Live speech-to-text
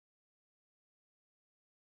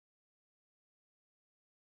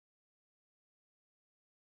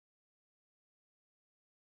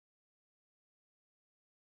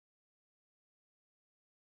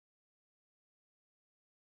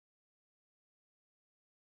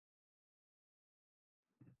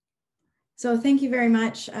So thank you very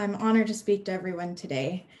much. I'm honored to speak to everyone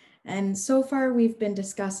today. And so far we've been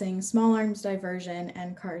discussing small arms diversion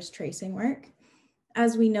and cars tracing work.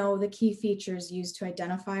 As we know, the key features used to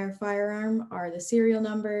identify our firearm are the serial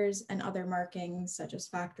numbers and other markings such as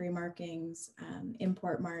factory markings,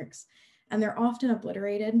 import marks, and they're often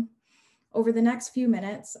obliterated. Over the next few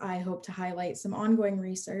minutes, I hope to highlight some ongoing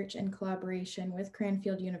research and collaboration with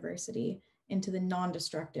Cranfield University into the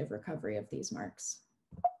non-destructive recovery of these marks.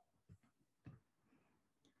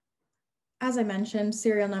 As I mentioned,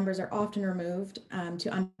 serial numbers are often removed to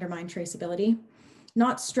undermine traceability.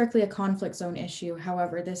 Not strictly a conflict zone issue,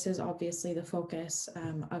 however, this is obviously the focus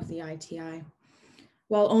of the ITI.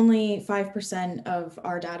 While only 5% of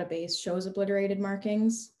our database shows obliterated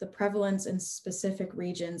markings, the prevalence in specific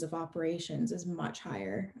regions of operations is much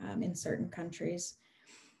higher in certain countries.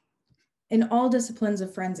 In all disciplines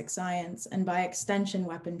of forensic science, and by extension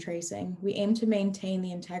weapon tracing, we aim to maintain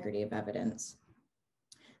the integrity of evidence.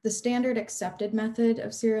 The standard accepted method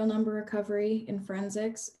of serial number recovery in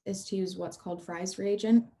forensics is to use what's called Fry's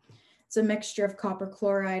reagent. It's a mixture of copper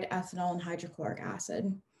chloride, ethanol, and hydrochloric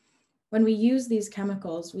acid. When we use these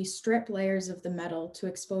chemicals, we strip layers of the metal to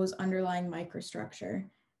expose underlying microstructure,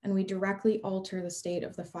 and we directly alter the state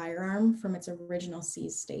of the firearm from its original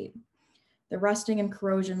seized state. The rusting and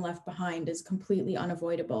corrosion left behind is completely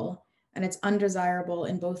unavoidable, and it's undesirable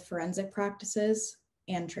in both forensic practices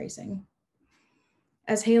and tracing.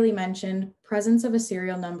 As Haley mentioned, presence of a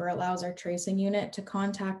serial number allows our tracing unit to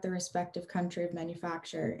contact the respective country of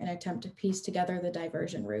manufacture and attempt to piece together the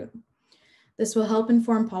diversion route. This will help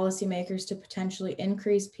inform policymakers to potentially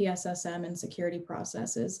increase PSSM and security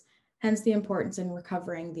processes, hence the importance in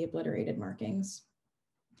recovering the obliterated markings.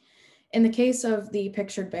 In the case of the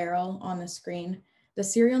pictured barrel on the screen, the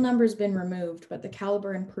serial number has been removed, but the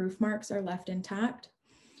caliber and proof marks are left intact.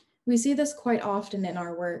 We see this quite often in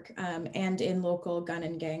our work and in local gun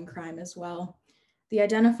and gang crime as well. The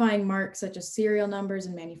identifying marks such as serial numbers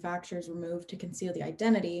and manufacturers removed to conceal the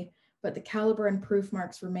identity, but the caliber and proof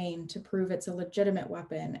marks remain to prove it's a legitimate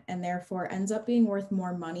weapon and therefore ends up being worth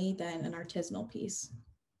more money than an artisanal piece.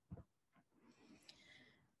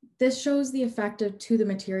 This shows the effect to the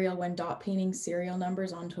material when dot peening serial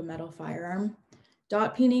numbers onto a metal firearm.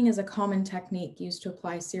 Dot peening is a common technique used to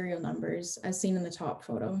apply serial numbers, as seen in the top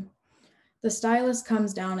photo. The stylus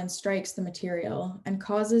comes down and strikes the material and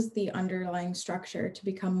causes the underlying structure to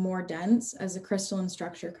become more dense as the crystalline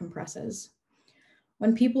structure compresses.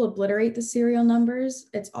 When people obliterate the serial numbers,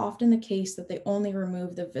 it's often the case that they only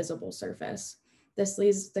remove the visible surface. This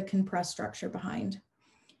leaves the compressed structure behind.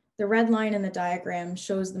 The red line in the diagram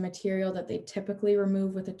shows the material that they typically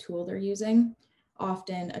remove with a tool they're using,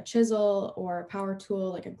 often a chisel or a power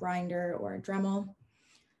tool like a grinder or a Dremel.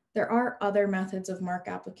 There are other methods of mark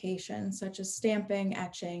application, such as stamping,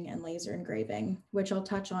 etching, and laser engraving, which I'll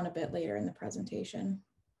touch on a bit later in the presentation.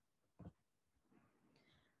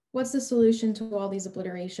 What's the solution to all these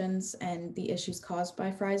obliterations and the issues caused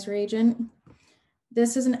by Fry's reagent?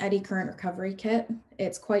 This is an eddy current recovery kit.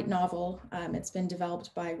 It's quite novel. It's been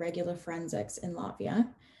developed by Regula Forensics in Latvia.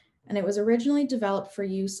 And it was originally developed for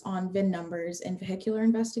use on VIN numbers in vehicular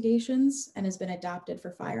investigations and has been adapted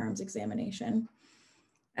for firearms examination.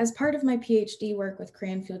 As part of my PhD work with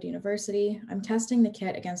Cranfield University, I'm testing the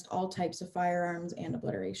kit against all types of firearms and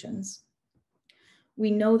obliterations.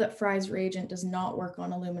 We know that Fry's reagent does not work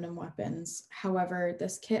on aluminum weapons. However,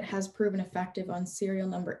 this kit has proven effective on serial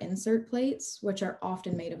number insert plates, which are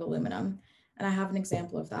often made of aluminum. And I have an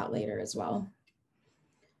example of that later as well.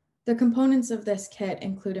 The components of this kit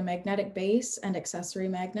include a magnetic base and accessory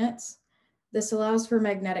magnets. This allows for a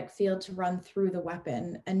magnetic field to run through the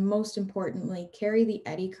weapon and, most importantly, carry the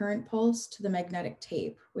eddy current pulse to the magnetic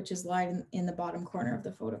tape, which is lying in the bottom corner of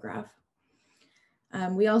the photograph.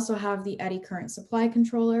 We also have the eddy current supply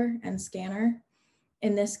controller and scanner.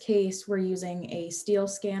 In this case, we're using a steel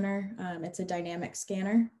scanner. It's a dynamic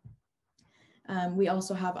scanner. We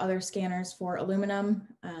also have other scanners for aluminum,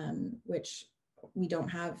 which we don't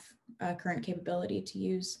have current capability to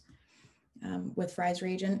use with Fry's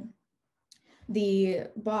reagent. The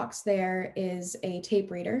box there is a tape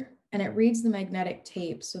reader, and it reads the magnetic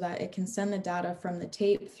tape so that it can send the data from the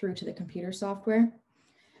tape through to the computer software.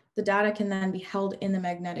 The data can then be held in the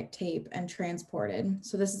magnetic tape and transported.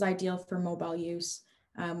 So this is ideal for mobile use.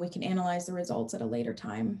 We can analyze the results at a later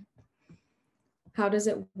time. How does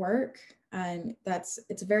it work?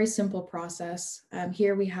 It's a very simple process.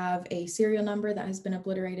 Here we have a serial number that has been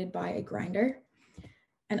obliterated by a grinder.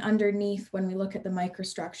 And underneath, when we look at the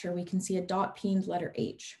microstructure, we can see a dot peened letter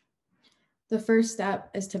H. The first step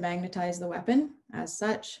is to magnetize the weapon as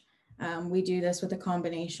such. We do this with a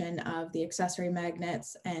combination of the accessory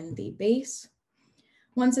magnets and the base.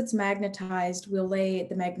 Once it's magnetized, we'll lay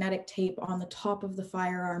the magnetic tape on the top of the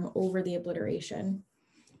firearm over the obliteration.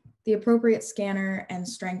 The appropriate scanner and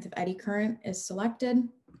strength of eddy current is selected.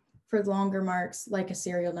 For longer marks, like a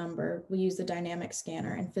serial number, we'll use the dynamic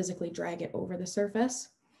scanner and physically drag it over the surface.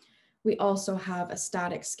 We also have a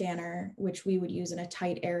static scanner, which we would use in a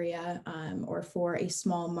tight area or for a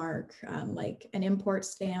small mark, like an import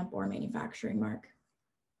stamp or manufacturing mark.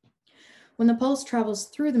 When the pulse travels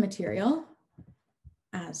through the material,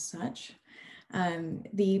 as such,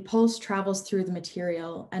 the pulse travels through the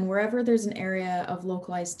material, and wherever there's an area of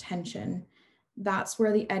localized tension, that's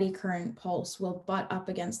where the eddy current pulse will butt up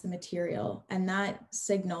against the material, and that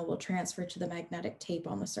signal will transfer to the magnetic tape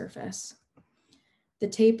on the surface. The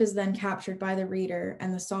tape is then captured by the reader,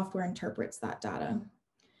 and the software interprets that data.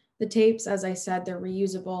 The tapes, as I said, they're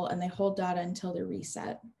reusable and they hold data until they're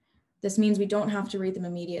reset. This means we don't have to read them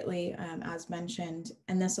immediately, as mentioned,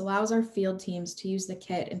 and this allows our field teams to use the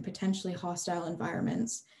kit in potentially hostile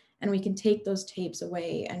environments, and we can take those tapes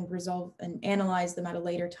away and resolve and analyze them at a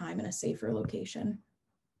later time in a safer location.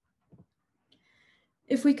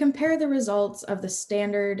 If we compare the results of the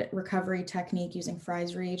standard recovery technique using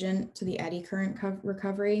Fry's reagent to the eddy current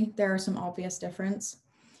recovery, there are some obvious differences.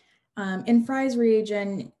 In Fry's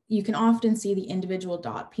reagent, you can often see the individual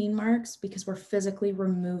dot peen marks because we're physically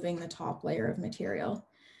removing the top layer of material.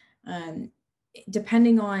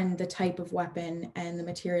 Depending on the type of weapon and the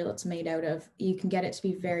material it's made out of, you can get it to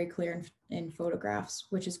be very clear in photographs,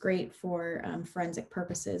 which is great for forensic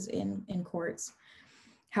purposes in courts.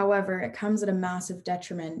 However, it comes at a massive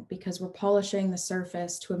detriment because we're polishing the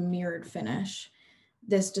surface to a mirrored finish.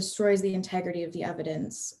 This destroys the integrity of the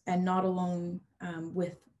evidence, and not alone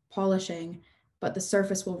with polishing, but the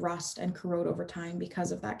surface will rust and corrode over time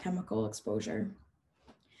because of that chemical exposure.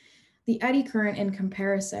 The eddy current, in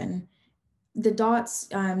comparison, the dots,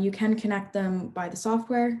 you can connect them by the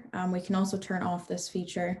software. We can also turn off this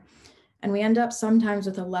feature, and we end up sometimes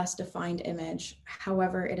with a less defined image.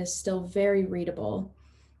 However, it is still very readable.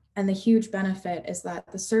 And the huge benefit is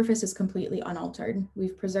that the surface is completely unaltered.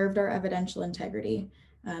 We've preserved our evidential integrity,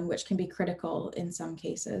 which can be critical in some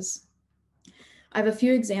cases. I have a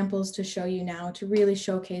few examples to show you now to really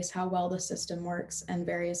showcase how well the system works and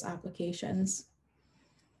various applications.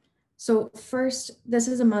 So first, this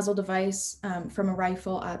is a muzzle device from a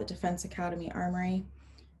rifle at the Defense Academy Armory.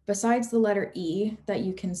 Besides the letter E that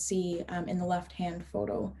you can see in the left-hand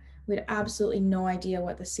photo, we had absolutely no idea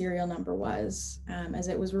what the serial number was, as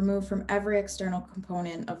it was removed from every external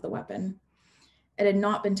component of the weapon. It had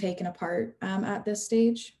not been taken apart at this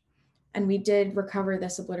stage, and we did recover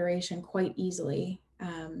this obliteration quite easily.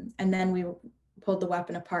 And then we pulled the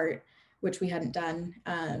weapon apart, which we hadn't done,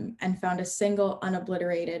 and found a single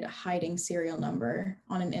unobliterated hiding serial number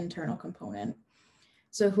on an internal component.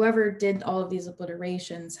 So whoever did all of these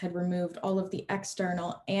obliterations had removed all of the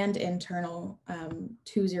external and internal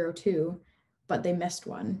 202, but they missed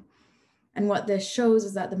one. And what this shows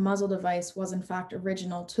is that the muzzle device was in fact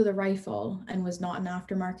original to the rifle and was not an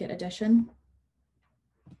aftermarket addition.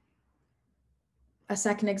 A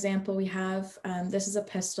second example we have, this is a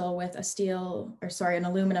pistol with an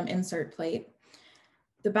aluminum insert plate.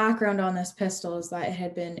 The background on this pistol is that it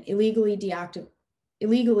had been illegally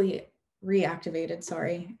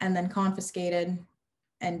reactivated, and then confiscated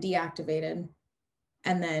and deactivated,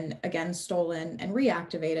 and then again stolen and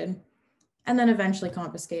reactivated, and then eventually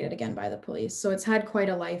confiscated again by the police. So it's had quite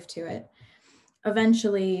a life to it.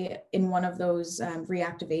 Eventually, in one of those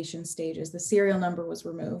reactivation stages, the serial number was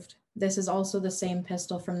removed. This is also the same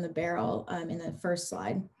pistol from the barrel in the first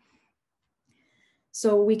slide.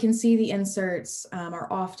 So we can see the inserts are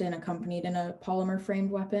often accompanied in a polymer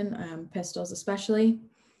framed weapon, pistols especially.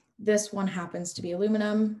 This one happens to be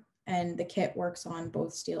aluminum, and the kit works on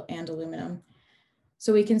both steel and aluminum.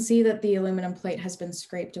 So we can see that the aluminum plate has been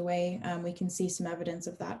scraped away. We can see some evidence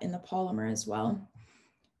of that in the polymer as well.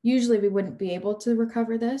 Usually we wouldn't be able to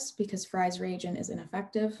recover this because Fry's reagent is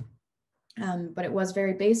ineffective, but it was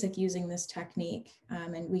very basic using this technique.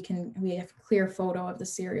 And we have a clear photo of the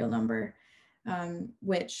serial number,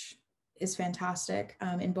 which is fantastic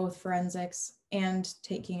in both forensics and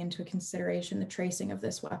taking into consideration the tracing of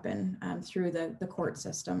this weapon through the court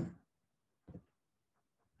system.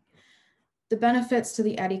 The benefits to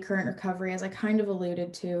the eddy current recovery, as I kind of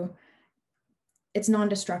alluded to, it's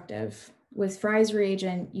non-destructive. With Fry's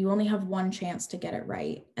reagent, you only have one chance to get it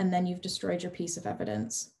right, and then you've destroyed your piece of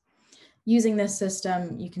evidence. Using this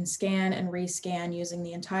system, you can scan and rescan using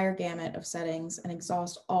the entire gamut of settings and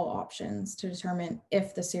exhaust all options to determine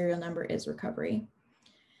if the serial number is recovery.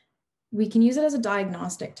 We can use it as a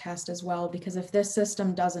diagnostic test as well, because if this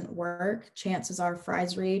system doesn't work, chances are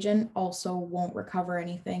Fry's reagent also won't recover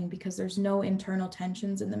anything because there's no internal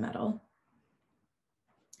tensions in the metal.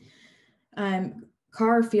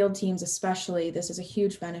 Car field teams especially, this is a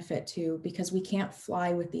huge benefit too, because we can't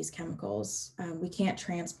fly with these chemicals. We can't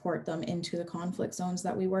transport them into the conflict zones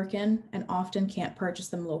that we work in, and often can't purchase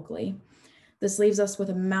them locally. This leaves us with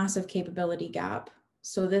a massive capability gap.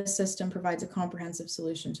 So this system provides a comprehensive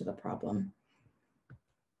solution to the problem.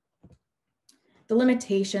 The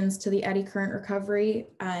limitations to the eddy current recovery,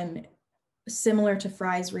 similar to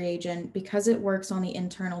Fry's reagent, because it works on the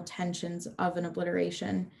internal tensions of an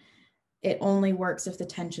obliteration, it only works if the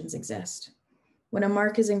tensions exist. When a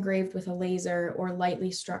mark is engraved with a laser or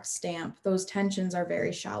lightly struck stamp, those tensions are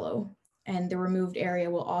very shallow, and the removed area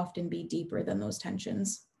will often be deeper than those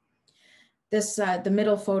tensions. This, the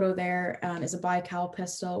middle photo there is a bical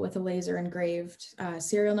pistol with a laser engraved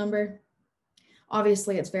serial number.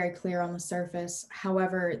 Obviously, it's very clear on the surface.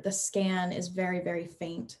 However, the scan is very, very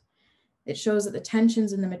faint. It shows that the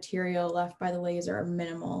tensions in the material left by the laser are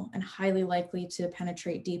minimal and highly likely to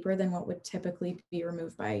penetrate deeper than what would typically be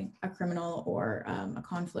removed by a criminal or a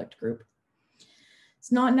conflict group.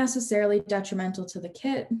 It's not necessarily detrimental to the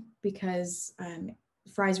kit because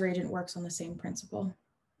Fry's reagent works on the same principle.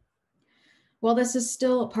 While this is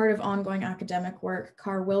still part of ongoing academic work,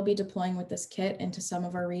 CAR will be deploying with this kit into some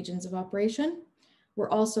of our regions of operation.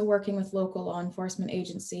 We're also working with local law enforcement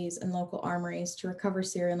agencies and local armories to recover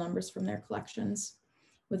serial numbers from their collections,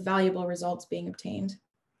 with valuable results being obtained.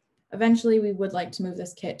 Eventually, we would like to move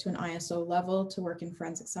this kit to an ISO level to work in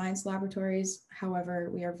forensic science laboratories.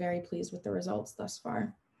 However, we are very pleased with the results thus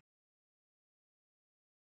far.